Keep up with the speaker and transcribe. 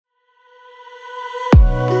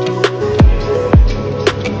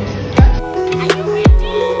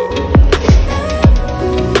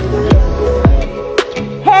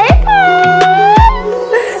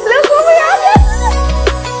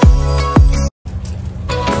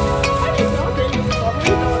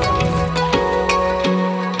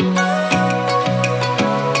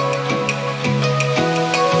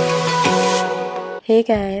Hey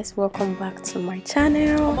guys, welcome back to my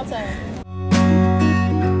channel. Omotayo.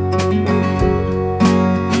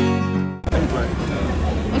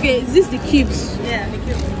 Okay, is this the cubes? Yeah, the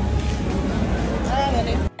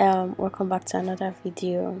cubes. Welcome back to another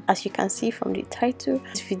video. As you can see from the title,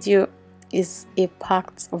 this video is a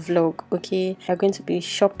packed vlog. Okay, we're going to be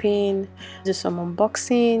shopping, do some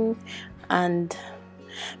unboxing, and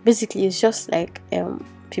basically it's just like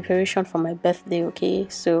preparation for my birthday. Okay,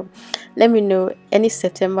 so let me know, any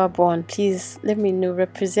September born, please let me know,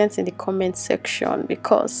 represent in the comment section,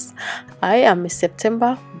 because I am a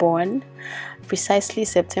September born, precisely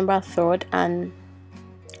September 3rd. And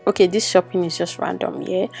okay, this shopping is just random.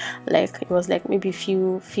 Yeah, like it was like maybe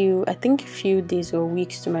few days or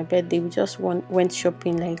weeks to my birthday. We just went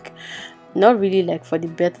shopping, like not really like for the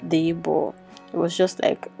birthday, but it was just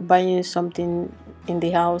like buying something in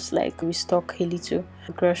the house, like we stock a little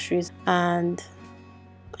groceries. And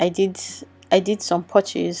I did some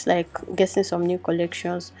purchase, like getting some new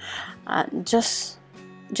collections, and just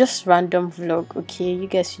random vlog. Okay, you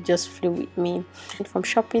guys should just flow with me from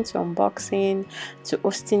shopping to unboxing to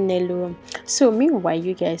hosting Nello. So meanwhile,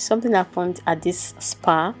 you guys, something happened at this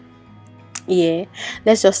spa. Yeah,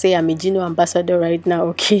 let's just say I'm a Gino ambassador right now.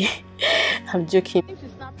 Okay, I'm joking.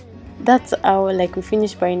 That's how, like, we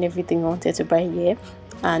finished buying everything I wanted to buy here,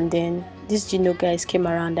 and then these Gino guys came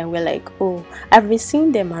around and we're like, oh, I've been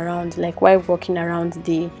seeing them around, like while walking around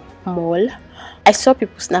the mall. I saw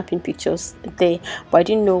people snapping pictures there, but I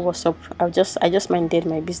didn't know what's up. I just minded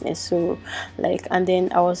my business. So like, and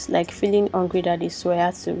then I was like feeling hungry that day, so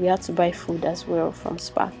we had to buy food as well from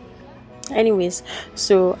spa. Anyways,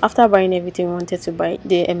 so after buying everything we wanted to buy,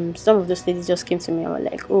 some of those ladies just came to me and were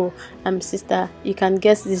like, oh, sister, you can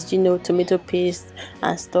get this Gino tomato paste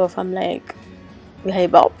and stuff. I'm like, we're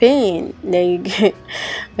about paying, like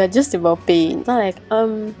we're just about paying. It's not like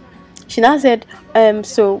she now said,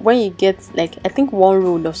 so when you get, like, I think 1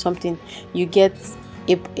 roll or something, you get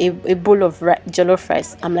a bowl of jollof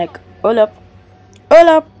rice. I'm like, hold up.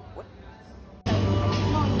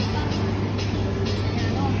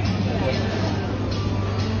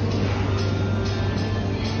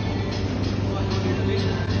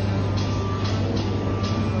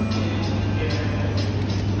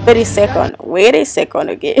 Wait a second,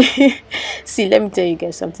 okay. See, let me tell you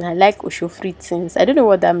guys something. I like Osho free things. I don't know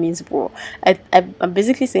what that means, but I'm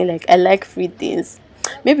basically saying, like, I like free things.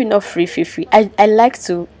 Maybe not free. I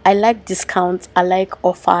like discounts, I like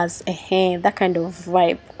offers, that kind of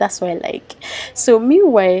vibe. That's what I like. So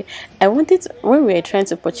meanwhile, when we were trying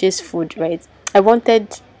to purchase food, right, I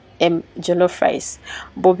wanted jollof rice,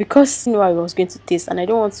 but because I was going to taste, and I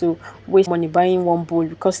don't want to waste money buying 1 bowl,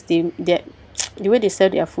 because the way they sell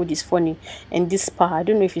their food is funny. And this spa, I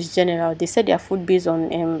don't know if it's general, they sell their food based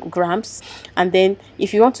on grams, and then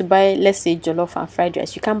if you want to buy, let's say, jollof and fried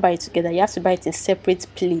rice, you can't buy it together. You have to buy it in separate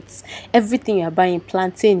plates. Everything you are buying,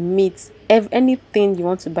 plantain, meat, anything you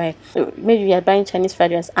want to buy, maybe you are buying Chinese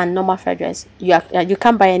fried rice and normal fried rice, you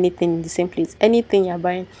can't buy anything in the same plate. Anything you are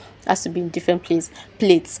buying has to be in different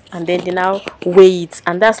plates, and then they now weigh it.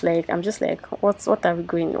 And that's like, I'm just like, what are we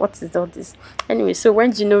going, what is all this? Anyway, so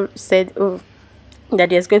when Gino said, oh, that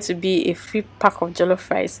there's going to be a free pack of jollof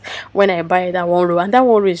rice when I buy that 1 roll, and that 1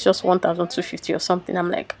 roll is just 1,250 or something, I'm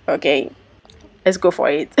like, okay, let's go for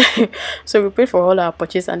it. So we paid for all our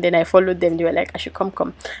purchase, and then I followed them. They were like, I should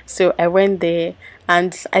come. So I went there,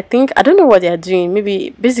 and I don't know what they are doing.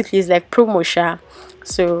 Maybe basically it's like promotion.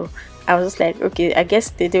 So I was just like, okay, I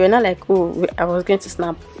guess they were not like, oh, I was going to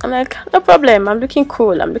snap. I'm like, no problem, I'm looking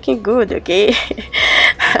cool, I'm looking good, okay.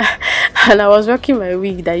 And I was rocking my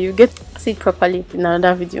wig that you get to see properly in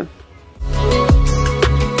another video.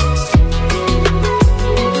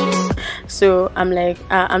 So I'm like,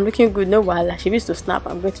 I'm looking good, no while she used to snap,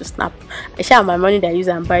 I'm going to snap. I share my money that I use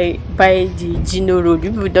and buy the Gino roll.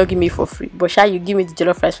 You people don't give me for free, but shall you give me the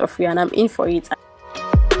jollof rice for free, and I'm in for it.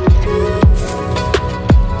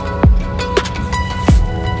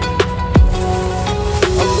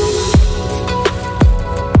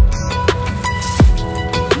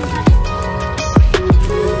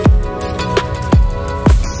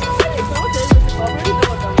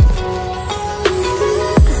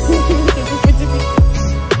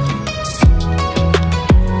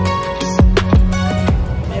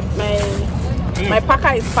 My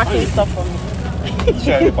packer is packing stuff for me.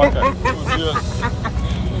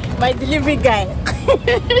 My delivery guy.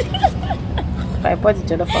 I bought the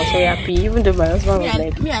jollof, I was so happy, even though my husband was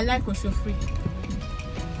like, I like Osho free.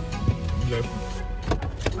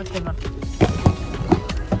 Whatever.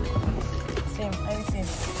 Same, everything.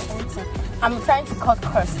 I'm trying to cut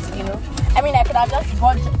costs, I mean, I could have just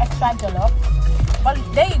bought extra jollof But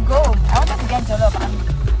there you go. I wanted to get jollof.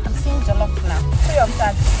 I'm seeing jollof now. Free of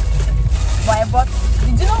charge. But I bought.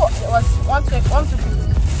 Did you know it was 150?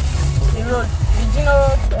 The roll. Did you know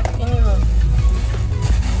the skinny roll?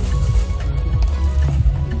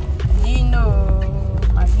 Gino.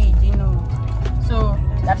 So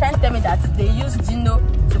they're trying to tell me that they use Gino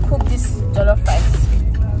to cook this jollof rice.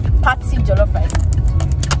 Party jollof rice.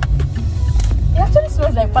 It actually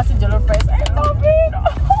smells like party jollof rice. I love it.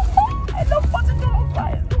 I love party jollof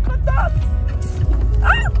rice. Look at that.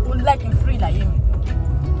 Would like it free like him.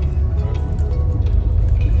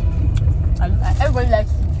 Everybody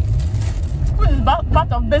likes food. Food is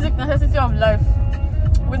part of basic necessity of life.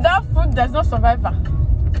 Without food, there's no survivor.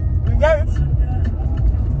 You get it?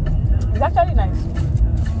 It's actually nice.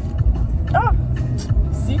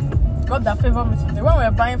 See? God that favor me today. When we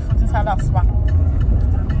were buying food inside that spa.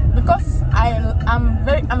 Because I'm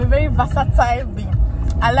a very versatile being.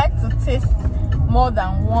 I like to taste more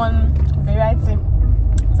than one variety.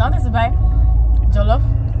 So I wanted to buy jollof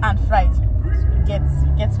and fried. You get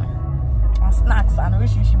me. And snacks, and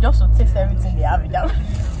wish you should just to taste everything they have in there.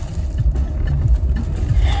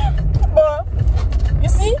 But you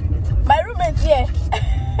see, my roommate here,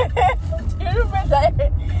 the roommate that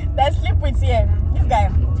I sleep with here, this guy,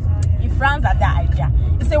 he frowns at that idea.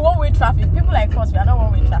 It's a one-way traffic. People like us, we are not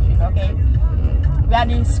one-way traffic, okay? We are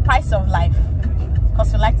the spice of life,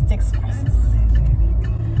 because we like to take spices.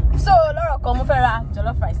 So, Laura, come over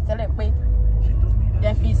jollof rice, tell her, wait.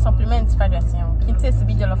 Then if you supplement fried rice, it tastes to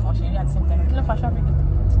be jollof on sherry at the same time. Kilo for sure.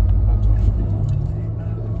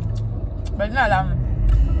 But no alarm.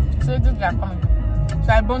 So it like coming.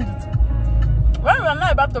 So I burned it. When we are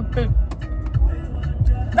not about to pay.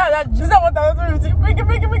 That is what I was doing. Break it.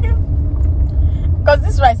 Because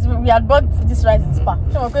this rice, we had bought this rice in Spa.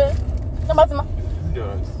 Okay?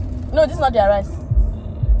 No, this is not their rice.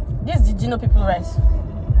 This is the Gino people rice.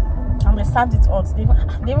 And they served it hot. They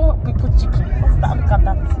even put chicken. What's that? Look at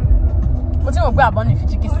that. But you go about if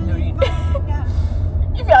chicken is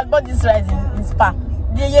if you had bought this rice in Spa,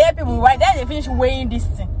 the year people why then they finish weighing this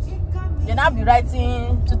thing. They now be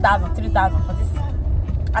writing 2,000, 3,000 for this.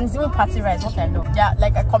 And it's even party rice, what I know. Yeah,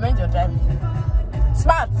 like I commend your driving.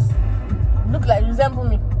 Smart. Look like you resemble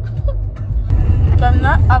me. Can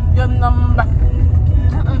I have your number?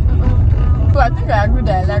 So I think I agree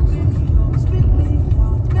that I like food.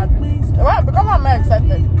 Well, because I'm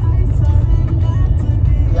excited.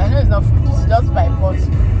 Yeah, I know it's not food, it's just by force.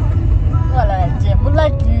 Well, I like you. I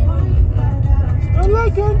like you.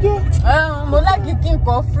 I like you think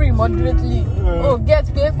for free moderately. Oh, get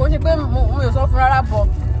paid. But I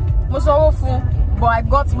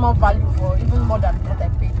got more value for even more than what I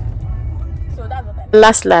paid. So that's what I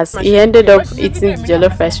did. Last, he ended up eating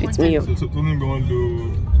jollof rice with me. Do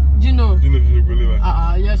you know?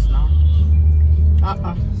 Yes now.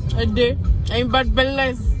 A day, I'm bad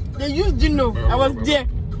balance. They used Gino. I was there.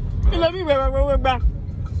 You know me, we're back.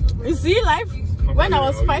 You see life? When I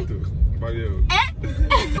was 5.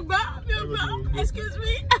 Excuse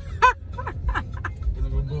me.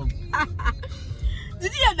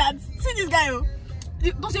 Did you hear that? See this guy?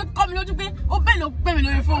 Don't you come to pay? Open up, pay me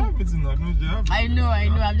on your phone. I know.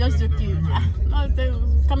 I'm just joking.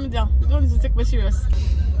 Calm down. You don't need to take me serious.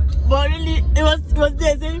 But really, it was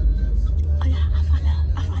there saying, oh yeah,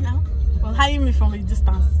 Afana. Well, hiding me from a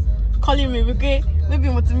distance, calling me, okay? Maybe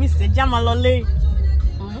want to miss a Jamalole.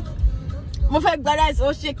 Mofek Bada is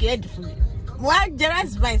all shake head for me. Why Jera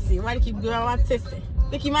is spicy? Why keep going on tasting?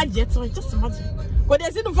 They keep my jet, so just imagine. But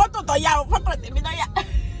they see the photo to ya, photo to me, ya.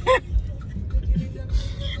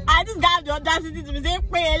 I just got the audacity to say,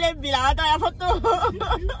 pay a little bit, I photo.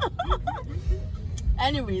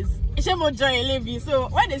 Anyways, it's a more joy Levi. So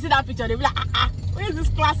when they see that picture, they be like, where is this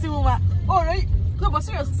classy woman? Oh, right. No, but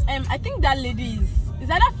serious. I think that lady is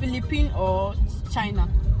either Philippine or China.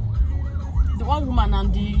 The one woman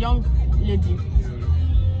and the young lady.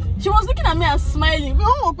 She was looking at me and smiling.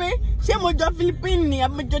 Oh, okay. She was Philippine,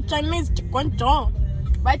 I'm Chinese. But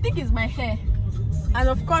I think it's my hair. And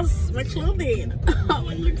of course, my clothing. Oh,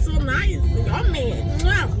 it looks so nice. Yummy.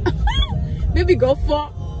 Maybe go for.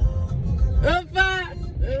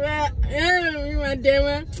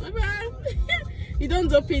 You don't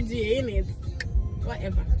do PG in it.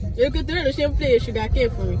 Whatever. You could do the same play sugar cane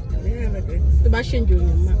for me. The machine doing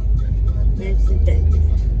it, man.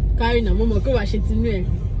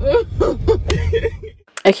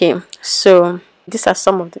 Okay, so These are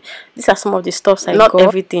some of the stuffs I got. Not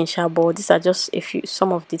everything, but these are just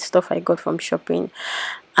some of the stuff I got from shopping.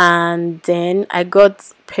 And then I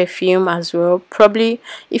got perfume as well. Probably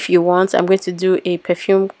if you want, I'm going to do a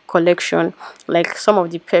perfume collection, like some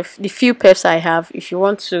of the few perfs I have, if you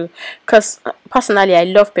want to, because personally I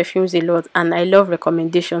love perfumes a lot and I love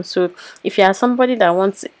recommendations. So if you are somebody that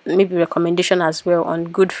wants maybe recommendation as well on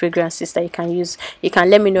good fragrances that you can use, you can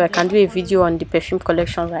let me know. I can do a video on the perfume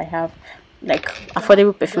collections I have, like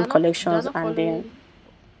affordable perfume collections, and then,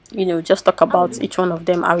 you know, just talk about each one of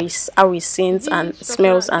them, how it scents and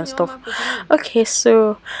smells and stuff. Okay,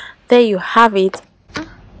 so there you have it.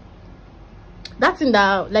 That's in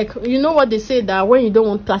that, like, you know what they say, that when you don't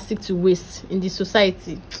want plastic to waste in the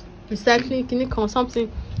society, recycling, can it come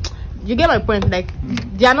something? You get my point? Like,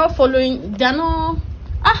 they are not following, they are not,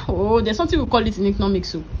 there's something we call it in economics.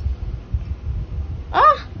 So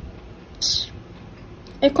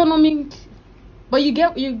economic. But you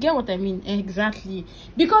get what I mean. Exactly.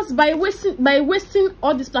 Because by wasting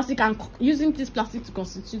all this plastic and using this plastic to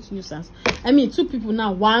constitute nuisance, I mean, 2 people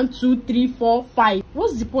now, 1, 2, 3, 4, 5.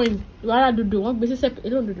 What's the point?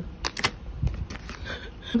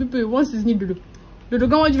 People once is need to do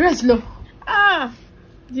go much rest low.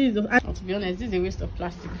 Jesus. To be honest, this is a waste of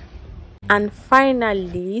plastic. And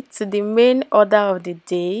finally, to the main order of the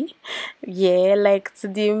day. Yeah, like to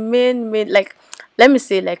the main like, let me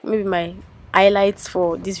say, like, maybe my highlights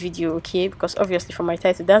for this video, okay, because obviously for my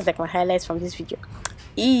title, that's like my highlights from this video,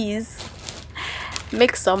 is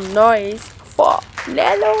make some noise for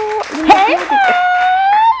Lelo.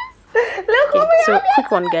 Okay, so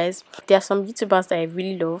quick one, guys. There are some YouTubers that I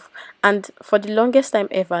really love, and for the longest time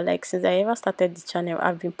ever, like since I ever started the channel,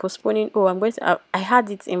 I've been postponing. I had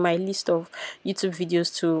it in my list of YouTube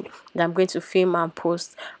videos that I'm going to film and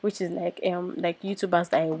post, which is like YouTubers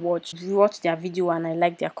that I watch their video and I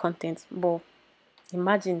like their content. But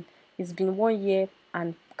imagine, it's been 1 year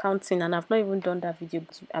and counting, and I've not even done that video.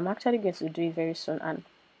 But I'm actually going to do it very soon, and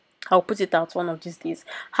I'll put it out one of these days.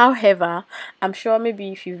 However, I'm sure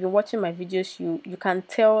maybe if you've been watching my videos, you can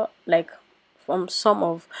tell, like, from some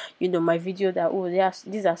of, you know, my video that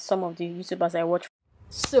these are some of the YouTubers I watch.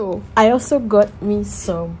 So I also got me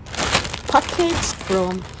some package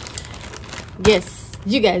from, guess,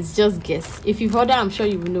 you guys just guess. If you've ordered, I'm sure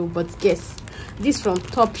you will know, but guess. This from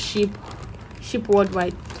Top Ship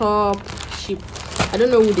Worldwide. Top Ship. I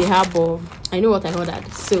don't know who they have, but I know what I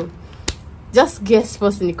ordered. So just guess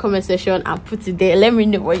first in the comment section and put it there. Let me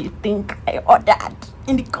know what you think I ordered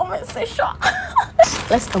in the comment section.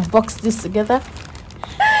 Let's unbox this together.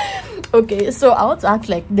 Okay, so I want to act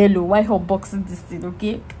like Nello while unboxing this thing,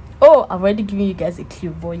 okay? Oh, I've already given you guys a clue,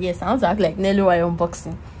 but yes, I want to act like Nello while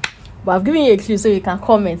unboxing. But I've given you a clue so you can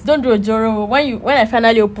comment. Don't do a Joro. When I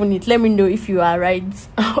finally open it, let me know if you are right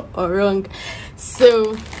or wrong.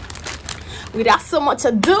 So without so much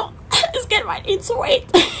ado, let's get right into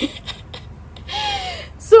it.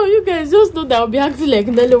 So you guys just know that I'll be acting like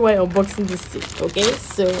Nello while unboxing this thing, okay?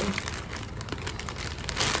 So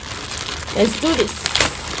let's do this.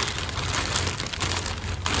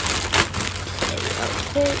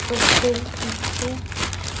 Okay.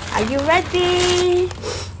 Are you ready?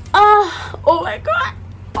 Oh my god!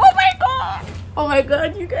 Oh my god! Oh my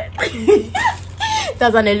god, you guys!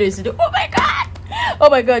 That's what Nello used to do. Oh my god! Oh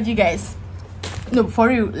my god, you guys! No, for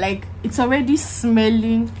real, like, it's already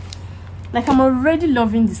smelling. Like, I'm already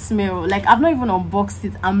loving the smell. Like, I've not even unboxed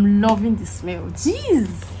it. I'm loving the smell. Jeez.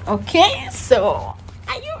 Okay, so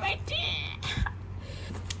are you ready?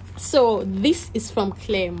 So this is from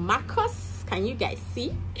Claire Marcus. Can you guys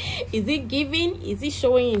see? Is it giving? Is it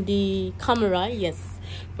showing in the camera? Yes,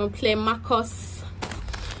 from Claire Marcus.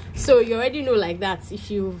 So you already know, like that. If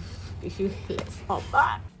you let's hop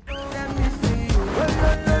back.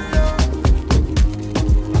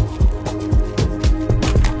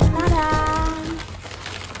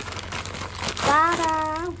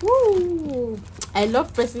 Woo! I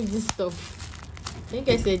love pressing this stuff. Can you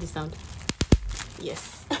guys hear the sound?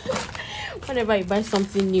 Yes. Whenever you buy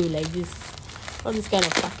something new like this, all this kind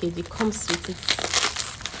of package, it comes with it.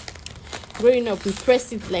 Growing up, we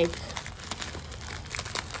press it like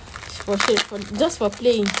just for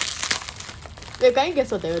playing. Like, can you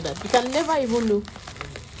guess what I ordered? You can never even know.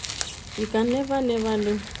 You can never know.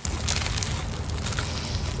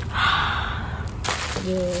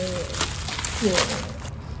 Yeah.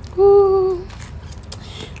 Ooh.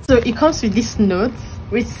 So it comes with this note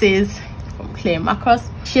which says, from Claire Marcus,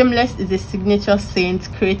 Shameless is a signature scent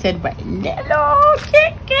created by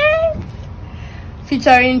Okeke,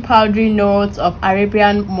 featuring powdery notes of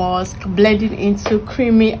Arabian musk blending into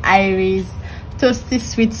creamy iris, toasty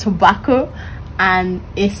sweet tobacco, and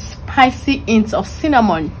a spicy hint of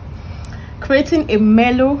cinnamon, creating a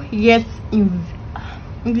mellow yet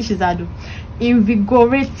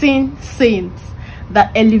invigorating scent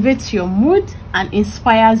that elevates your mood and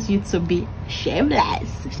inspires you to be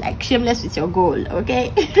shameless, like shameless with your goal.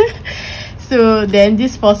 Okay. So then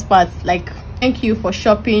this first part, like, thank you for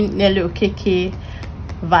shopping, Nelly Okeke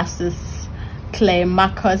versus Claire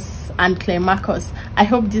Marcus and Claire Marcus. I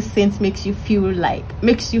hope this scent makes you feel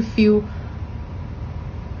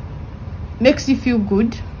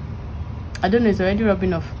good. I don't know, it's already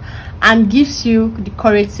rubbing off, and gives you the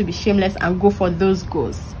courage to be shameless and go for those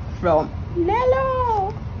goals from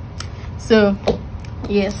Nello. So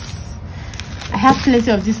yes, I have plenty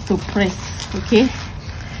of this to press, okay,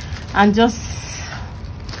 and just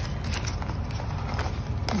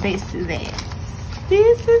this is it.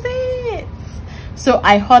 So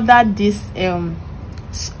I ordered this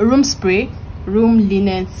room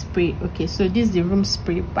linen spray. Okay, so this is the room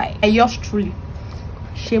spray by yours truly,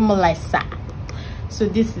 shameless. So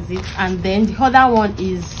this is it, and then the other one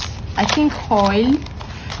is, I think, oil,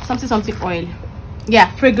 something oil.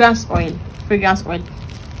 Yeah, fragrance oil.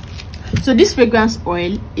 So this fragrance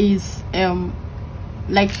oil is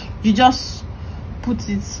like, you just put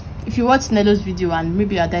it. If you watch Nello's video, and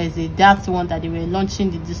maybe that's the one that they were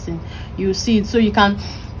launching this thing, you see it. So you can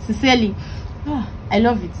sincerely, I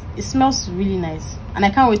love it. It smells really nice, and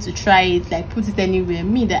I can't wait to try it, like put it anywhere.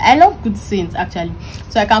 I love good scents actually,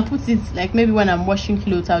 so I can put it, like maybe when I'm washing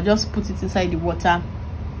clothes, I'll just put it inside the water,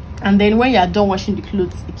 and then when you are done washing the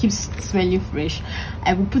clothes, it keeps smelling fresh.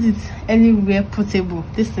 I will put it anywhere portable.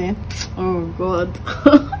 This thing, oh god.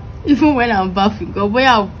 Even when I'm bathing, God, where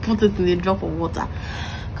I'll put it in a drop of water,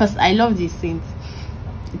 because I love this scent.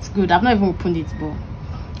 It's good. I've not even opened it, but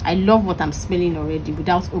I love what I'm smelling already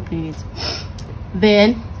without opening it.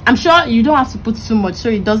 Then I'm sure you don't have to put too much so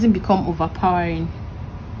it doesn't become overpowering.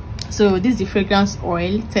 So this is the fragrance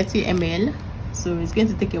oil, 30 ml. So it's going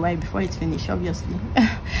to take a while before it's finished, obviously.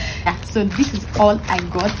 Yeah, so this is all I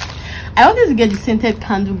got. I wanted to get the scented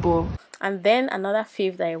candle ball. And then another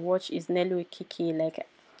fave that I watch is Nelly Okeke. Like,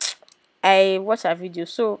 I watch her video.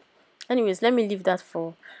 So anyways, let me leave that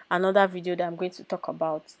for another video that I'm going to talk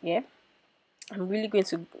about. Yeah, I'm really going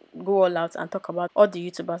to go all out and talk about all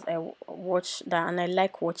the YouTubers I watch that and I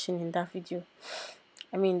like watching in that video.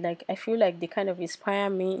 I mean, like, I feel like they kind of inspire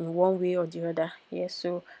me in one way or the other. Yeah,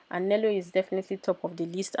 so, and Nello is definitely top of the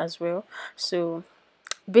list as well. So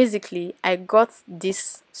basically, I got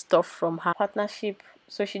this stuff from her partnership.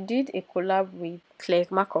 So she did a collab with Claire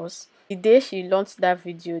Marcus. The day she launched that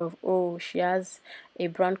video of, she has a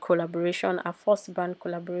brand collaboration, her first brand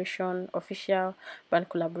collaboration, official brand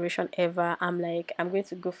collaboration ever. I'm like, I'm going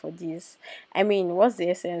to go for this. I mean, what's the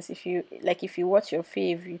essence? If you watch your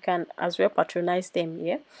fave, you can as well patronize them.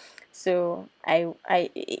 Yeah. So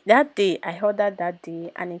that day I ordered that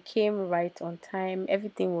day, and it came right on time.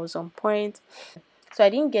 Everything was on point. So I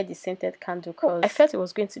didn't get the scented candle because I felt it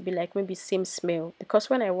was going to be like maybe same smell, because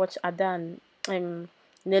when I watched Adan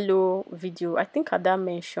Nello video, I think Ada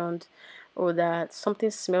mentioned that something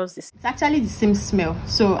smells this. It's actually the same smell.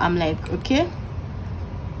 So I'm like, okay,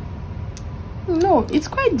 no, it's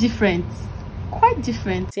quite different.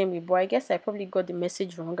 Same way, but I guess I probably got the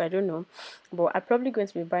message wrong. I don't know, but I'm probably going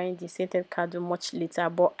to be buying the scented candle much later.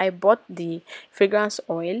 But I bought the fragrance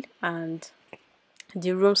oil and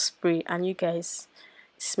the room spray, and you guys,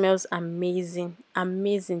 it smells amazing.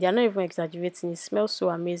 They are not even exaggerating. It smells so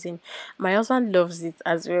amazing. My husband loves it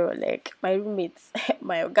as well. Like, my roommate,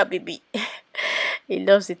 my Oga baby, he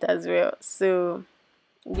loves it as well. So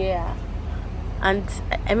yeah, and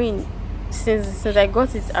I mean, since I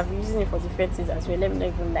got it, I've been using it for different things as well. Let me not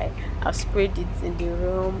even lie, I've sprayed it in the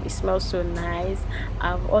room. It smells so nice.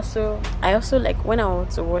 I also like, when I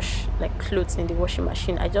want to wash like clothes in the washing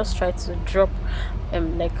machine, I just try to drop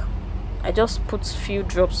I just put few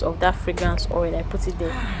drops of that fragrance oil. I put it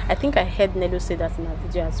there. I think I heard Nello say that in her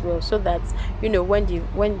video as well, so that, you know, when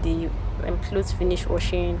the clothes finish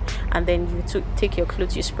washing, and then you take your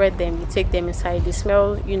clothes, you spread them, you take them inside, they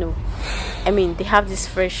smell, you know, I mean, they have this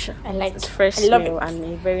fresh, I like this fresh smell, and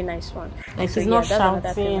a very nice one. Like, so, it's not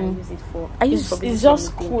shouting. I use it for it's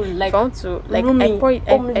just cool. Like, if I want to, like, I pour it,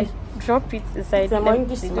 I drop it inside. Don't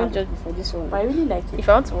judge me for this one, but I really like it. If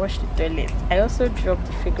I want to wash the toilet, I also drop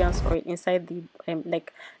the fragrance oil inside the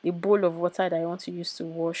like the bowl of water that I want to use to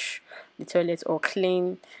wash the toilet or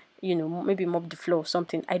clean, you know, maybe mop the floor or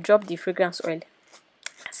something. I drop the fragrance oil.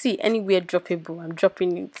 See, anywhere droppable, I'm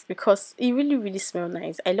dropping it, because it really smells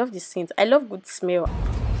nice. I love the scent. I love good smell.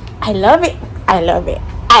 I love it. I like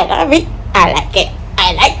it.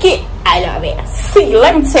 I love it. See,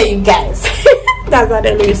 let me tell you guys. That's how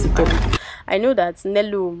they used to talk. I know that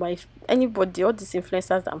Nello, anybody, all these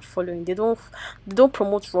influencers that I'm following, they don't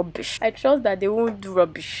promote rubbish. I trust that they won't do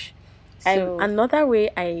rubbish. So another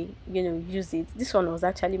way I use it, this one was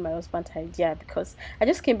actually my husband's idea, because I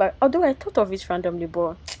just came back, although I thought of it randomly,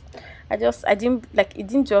 but I didn't like, it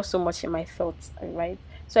didn't dwell so much in my thoughts, right?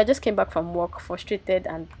 So I just came back from work frustrated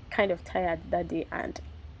and kind of tired that day, and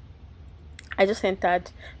I just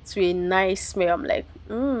entered to a nice smell. I'm like,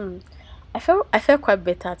 I felt quite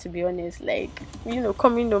better, to be honest. Like,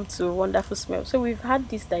 coming home to a wonderful smell. So we've had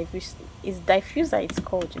this diffuser, it's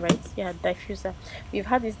called, right? Yeah, diffuser. We've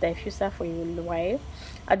had this diffuser for a while.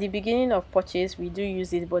 At the beginning of purchase, we do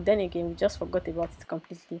use it, but then again, we just forgot about it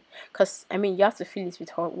completely. Because I mean, you have to fill it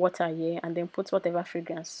with hot water, yeah, and then put whatever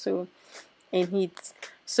fragrance so in it.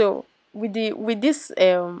 So with this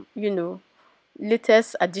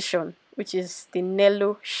latest addition, which is the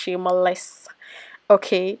Nello Shameless.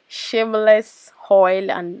 Okay, shameless oil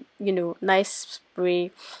and nice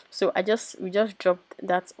spray. So we just dropped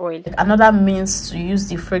that oil. Another means to use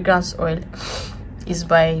the fragrance oil is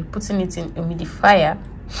by putting it in humidifier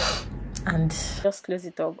and just close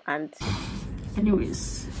it up. And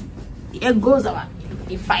anyways, here goes our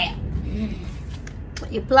humidifier.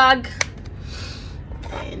 You plug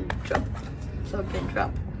and drop, plug and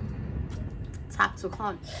drop, tap to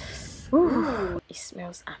on. Ooh, it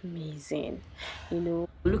smells amazing.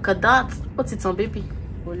 Look at that. Put it on, baby.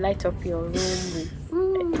 Will light up your room with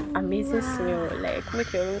amazing smell. Like,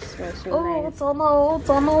 make your room smell so nice.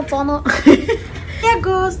 Tunnel. There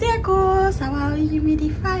goes our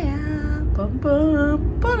humidifier. Bum,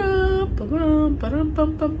 bum, ba-dum, ba-dum, ba-dum,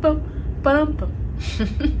 bum, bum, bum, bum.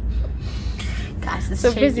 Guys,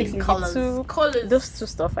 so basically those two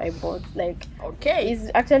stuff I bought, like, okay,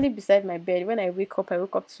 it's actually beside my bed. When I wake up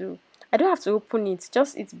to, I don't have to open it,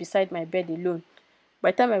 just it's beside my bed alone.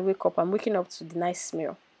 By the time I wake up, I'm waking up to the nice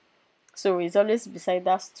smell. So it's always beside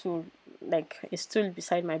that stool, like a stool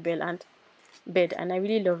beside my bed, and I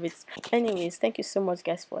really love it. Anyways, thank you so much,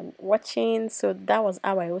 guys, for watching. So that was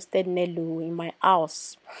how I hosted Nello in my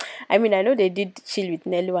house. I mean, I know they did chill with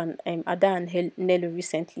Nello and Ada and Nello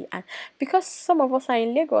recently, and because some of us are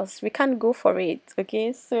in Lagos, we can't go for it.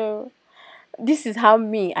 Okay, so this is how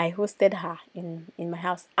I hosted her in my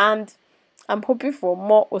house, and I'm hoping for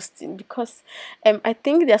more hosting, because I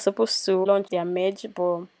think they're supposed to launch their merge,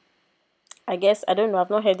 but I guess, I don't know, I've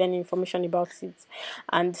not heard any information about it,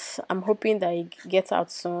 and I'm hoping that it gets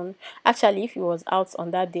out soon. Actually, if it was out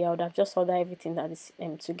on that day, I would have just ordered everything that is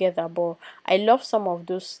together. But I love some of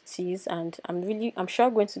those teas, and I'm sure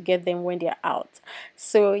I'm going to get them when they're out.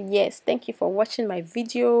 So yes, thank you for watching my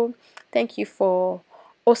video. Thank you for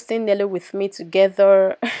hosting Nello with me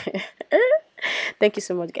together. Thank you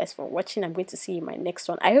so much, guys, for watching. I'm going to see you in my next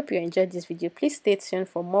one. I hope you enjoyed this video. Please stay tuned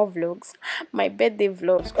for more vlogs, my birthday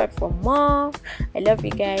vlog. Subscribe for more. I love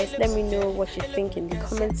you guys. Let me know what you think in the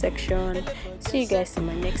comment section. See you guys in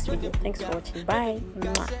my next video. Thanks for watching. Bye.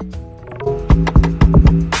 No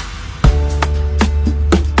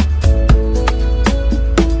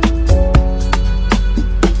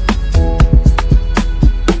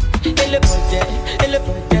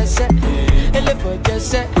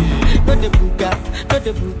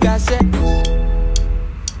the buga, set.